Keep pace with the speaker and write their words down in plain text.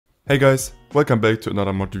Hey guys, welcome back to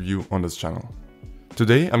another mod review on this channel.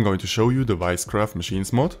 Today I'm going to show you the ViesCraft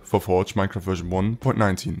Machines mod for Forge Minecraft version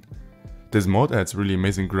 1.19. This mod adds really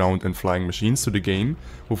amazing ground and flying machines to the game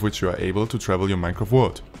with which you are able to travel your Minecraft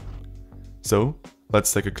world. So,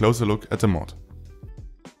 let's take a closer look at the mod.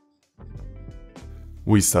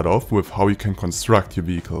 We start off with how you can construct your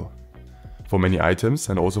vehicle. For many items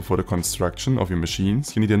and also for the construction of your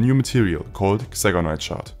machines you need a new material called hexagonite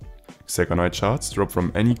shard. Hexagonite shards drop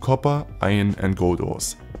from any copper, iron and gold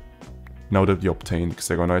ores. Now that we obtained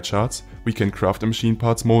hexagonite shards, we can craft a machine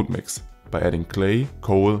parts mold mix by adding clay,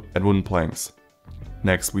 coal and wooden planks.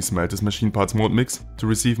 Next we smelt this machine parts mold mix to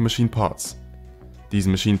receive machine parts. These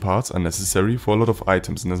machine parts are necessary for a lot of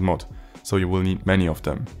items in this mod, so you will need many of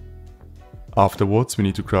them. Afterwards we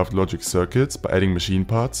need to craft logic circuits by adding machine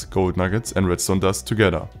parts, gold nuggets and redstone dust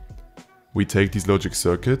together. We take these logic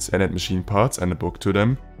circuits and add machine parts and a book to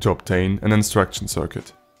them to obtain an instruction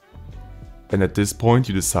circuit. And at this point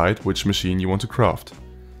you decide which machine you want to craft.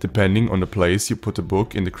 Depending on the place you put the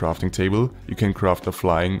book in the crafting table, you can craft a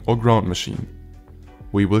flying or ground machine.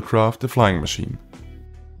 We will craft a flying machine.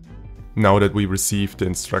 Now that we received the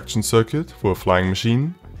instruction circuit for a flying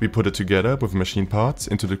machine, we put it together with machine parts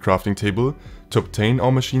into the crafting table to obtain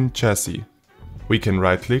our machine chassis. We can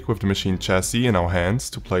right-click with the machine chassis in our hands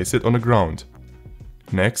to place it on the ground.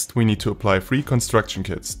 Next, we need to apply 3 construction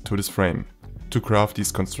kits to this frame. To craft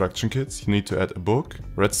these construction kits, you need to add a book,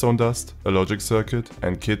 redstone dust, a logic circuit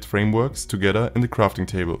and kit frameworks together in the crafting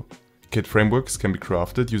table. Kit frameworks can be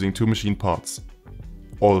crafted using 2 machine parts.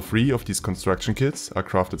 All 3 of these construction kits are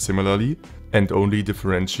crafted similarly and only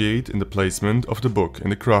differentiate in the placement of the book in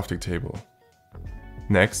the crafting table.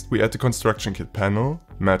 Next, we add the construction kit panel,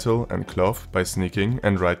 metal and cloth by sneaking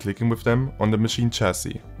and right-clicking with them on the machine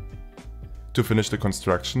chassis. To finish the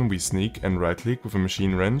construction, we sneak and right-click with a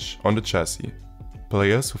machine wrench on the chassis.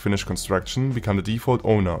 Players who finish construction become the default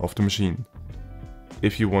owner of the machine.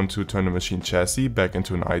 If you want to turn the machine chassis back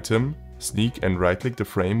into an item, sneak and right-click the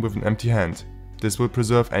frame with an empty hand. This will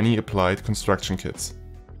preserve any applied construction kits.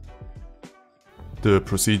 The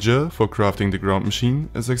procedure for crafting the ground machine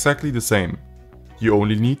is exactly the same. You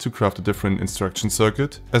only need to craft a different instruction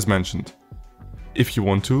circuit, as mentioned. If you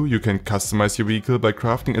want to, you can customize your vehicle by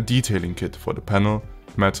crafting a detailing kit for the panel,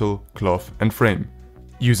 metal, cloth and frame.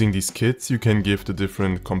 Using these kits you can give the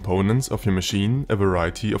different components of your machine a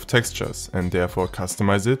variety of textures and therefore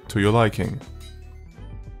customize it to your liking.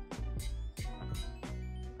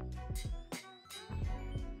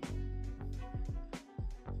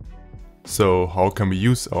 So how can we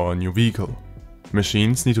use our new vehicle?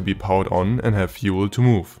 Machines need to be powered on and have fuel to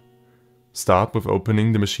move. Start with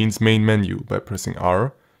opening the machine's main menu by pressing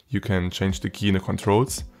R. You can change the key in the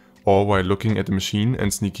controls, or while looking at the machine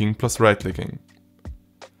and sneaking plus right clicking.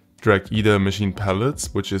 Drag either machine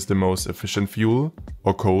pellets, which is the most efficient fuel,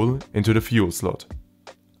 or coal into the fuel slot.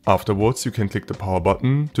 Afterwards you can click the power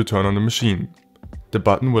button to turn on the machine. The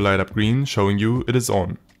button will light up green showing you it is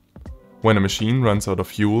on. When a machine runs out of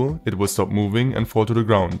fuel, it will stop moving and fall to the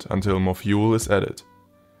ground until more fuel is added.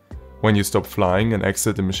 When you stop flying and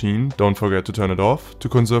exit the machine, don't forget to turn it off to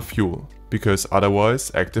conserve fuel, because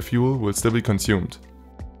otherwise active fuel will still be consumed.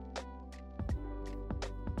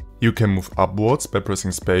 You can move upwards by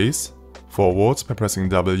pressing space, forwards by pressing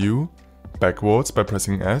W, backwards by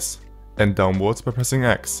pressing S, and downwards by pressing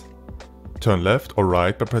X. Turn left or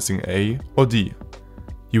right by pressing A or D.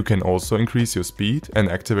 You can also increase your speed and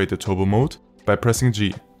activate the turbo mode by pressing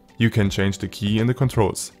G. You can change the key in the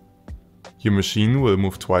controls. Your machine will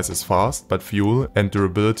move twice as fast, but fuel and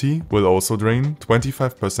durability will also drain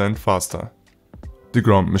 25% faster. The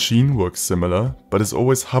ground machine works similar, but is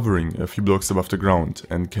always hovering a few blocks above the ground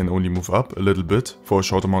and can only move up a little bit for a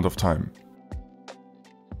short amount of time.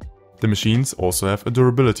 The machines also have a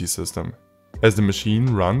durability system. As the machine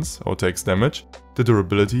runs or takes damage, the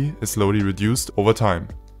durability is slowly reduced over time.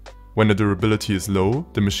 When the durability is low,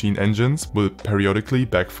 the machine engines will periodically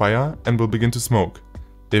backfire and will begin to smoke.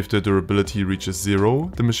 If the durability reaches 0,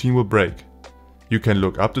 the machine will break. You can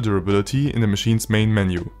look up the durability in the machine's main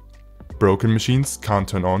menu. Broken machines can't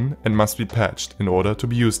turn on and must be patched in order to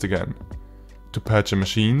be used again. To patch a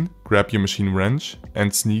machine, grab your machine wrench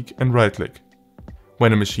and sneak and right click.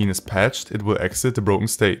 When a machine is patched, it will exit the broken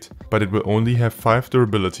state, but it will only have 5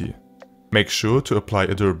 durability. Make sure to apply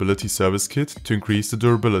a durability service kit to increase the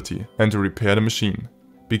durability and to repair the machine.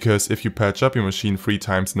 Because if you patch up your machine 3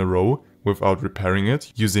 times in a row without repairing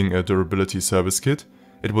it using a durability service kit,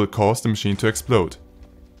 it will cause the machine to explode.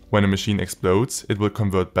 When a machine explodes, it will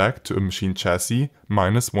convert back to a machine chassis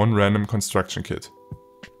minus 1 random construction kit.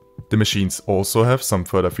 The machines also have some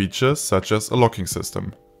further features such as a locking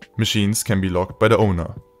system. Machines can be locked by the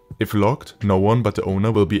owner. If locked, no one but the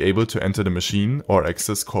owner will be able to enter the machine or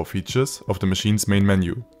access core features of the machine's main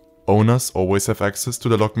menu. Owners always have access to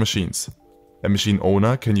the locked machines. A machine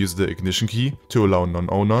owner can use the ignition key to allow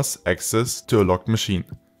non-owners access to a locked machine.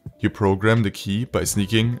 You program the key by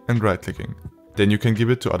sneaking and right-clicking. Then you can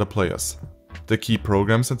give it to other players. The key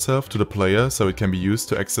programs itself to the player so it can be used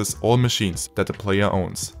to access all machines that the player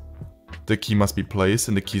owns. The key must be placed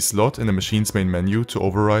in the key slot in the machine's main menu to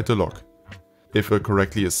override the lock. If a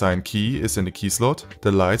correctly assigned key is in the key slot,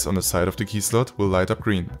 the lights on the side of the key slot will light up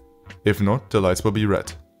green. If not, the lights will be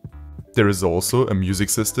red. There is also a music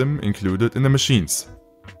system included in the machines.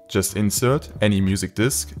 Just insert any music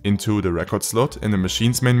disc into the record slot in the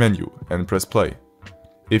machine's main menu and press play.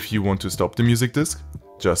 If you want to stop the music disc,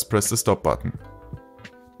 just press the stop button.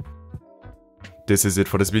 This is it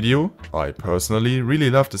for this video. I personally really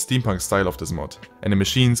love the steampunk style of this mod and the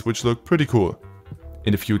machines, which look pretty cool.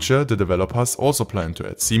 In the future, the developers also plan to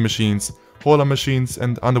add sea machines, hauler machines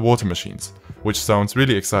and underwater machines, which sounds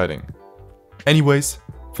really exciting. Anyways,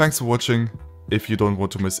 thanks for watching. If you don't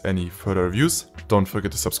want to miss any further reviews, don't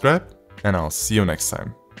forget to subscribe, and I'll see you next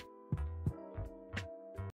time.